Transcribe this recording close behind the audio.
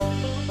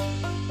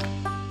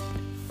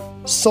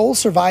Soul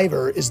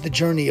Survivor is the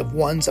journey of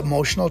one's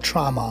emotional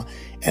trauma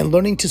and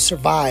learning to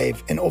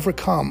survive and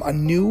overcome a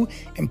new,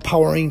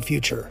 empowering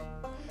future.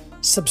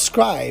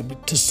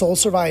 Subscribe to Soul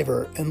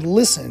Survivor and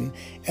listen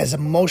as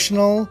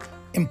emotional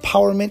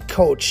empowerment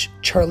coach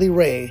Charlie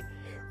Ray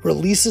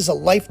releases a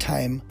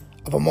lifetime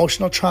of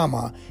emotional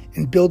trauma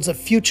and builds a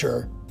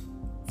future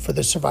for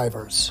the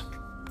survivors.